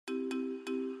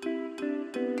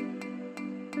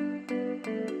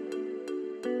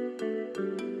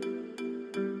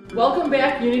Welcome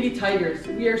back, Unity Tigers.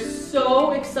 We are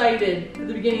so excited for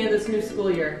the beginning of this new school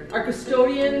year. Our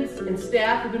custodians and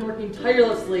staff have been working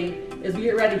tirelessly as we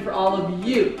get ready for all of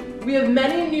you. We have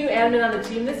many new admin on the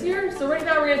team this year, so right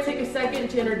now we're going to take a second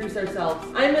to introduce ourselves.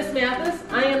 I'm Miss Mathis.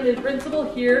 I am the principal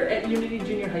here at Unity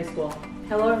Junior High School.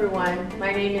 Hello everyone,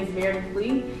 my name is Meredith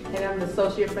Lee and I'm the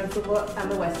associate principal on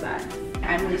the west side.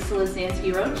 I'm Lisa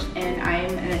Lazansky-Roach and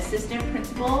I'm an assistant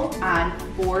principal on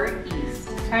 4 East.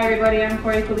 Hi everybody, I'm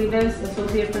Corey Calivas,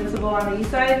 associate principal on the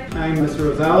east side. I'm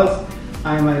Mr. Rosales.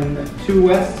 I'm on 2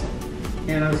 West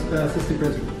and I'm assistant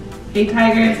principal. Hey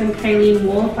Tigers, I'm Kylene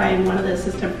Wolf. I am one of the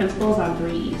assistant principals on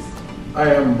 3 East.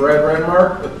 I am Brad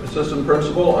Randmark, assistant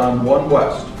principal on 1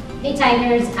 West. Hey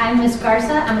Tigers, I'm Miss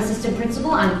Garza. I'm assistant principal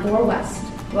on 4 West.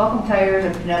 Welcome Tigers,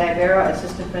 I'm Jeanette Ibera,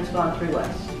 assistant principal on 3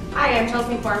 West. Hi, I'm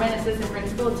Chelsea Foreman, assistant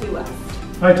principal at 2 West.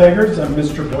 Hi Tigers, I'm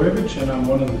Mr. Boyovich and I'm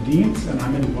one of the deans and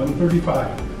I'm in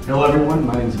 135. Hello everyone,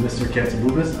 my name is Mr.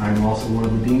 Katsabubis. I'm also one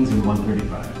of the deans in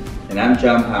 135. And I'm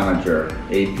John Pominger,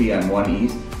 AP on 1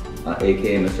 East,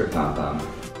 aka Mr. Compound.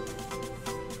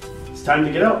 It's time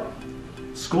to get out.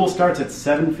 School starts at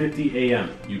 7:50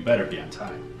 a.m. You better be on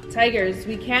time. Tigers,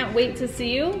 we can't wait to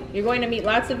see you. You're going to meet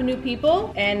lots of new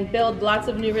people and build lots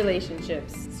of new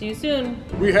relationships. See you soon.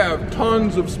 We have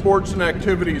tons of sports and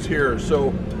activities here,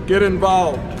 so get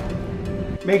involved.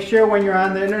 Make sure when you're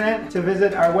on the internet to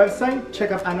visit our website,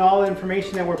 check up on all the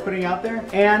information that we're putting out there,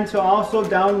 and to also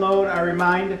download our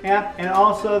Remind app and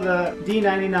also the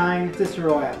D99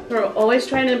 Cicero app. We're always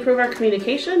trying to improve our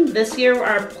communication. This year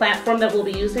our platform that we'll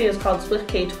be using is called Swift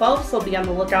K-12, so be on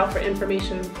the lookout for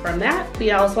information from that.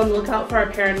 Be also on the lookout for our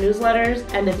parent newsletters,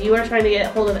 and if you are trying to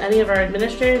get hold of any of our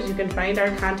administrators, you can find our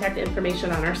contact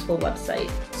information on our school website.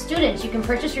 Students, you can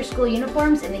purchase your school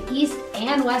uniforms in the East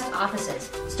and West offices.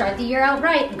 Start the year out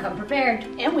right and come prepared.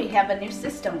 And we have a new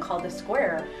system called the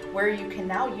Square, where you can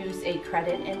now use a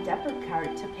credit and debit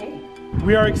card to pay.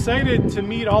 We are excited to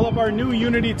meet all of our new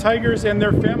Unity Tigers and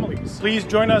their families. Please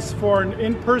join us for an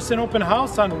in-person open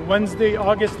house on Wednesday,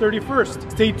 August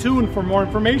 31st. Stay tuned for more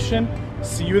information.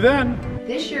 See you then.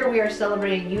 This year we are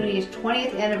celebrating Unity's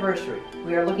 20th anniversary.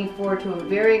 We are looking forward to a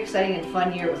very exciting and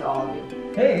fun year with all of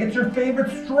you. Hey, it's your favorite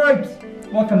Stripes!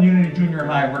 Welcome to Unity Junior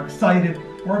High. We're excited,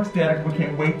 we're ecstatic, we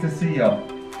can't wait to see you.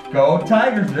 Go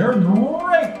Tigers, they're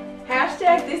great!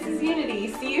 Hashtag This Is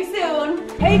Unity. See you soon.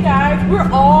 Hey guys,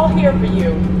 we're all here for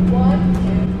you. 1,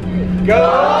 2, 3.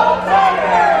 Go Tigers!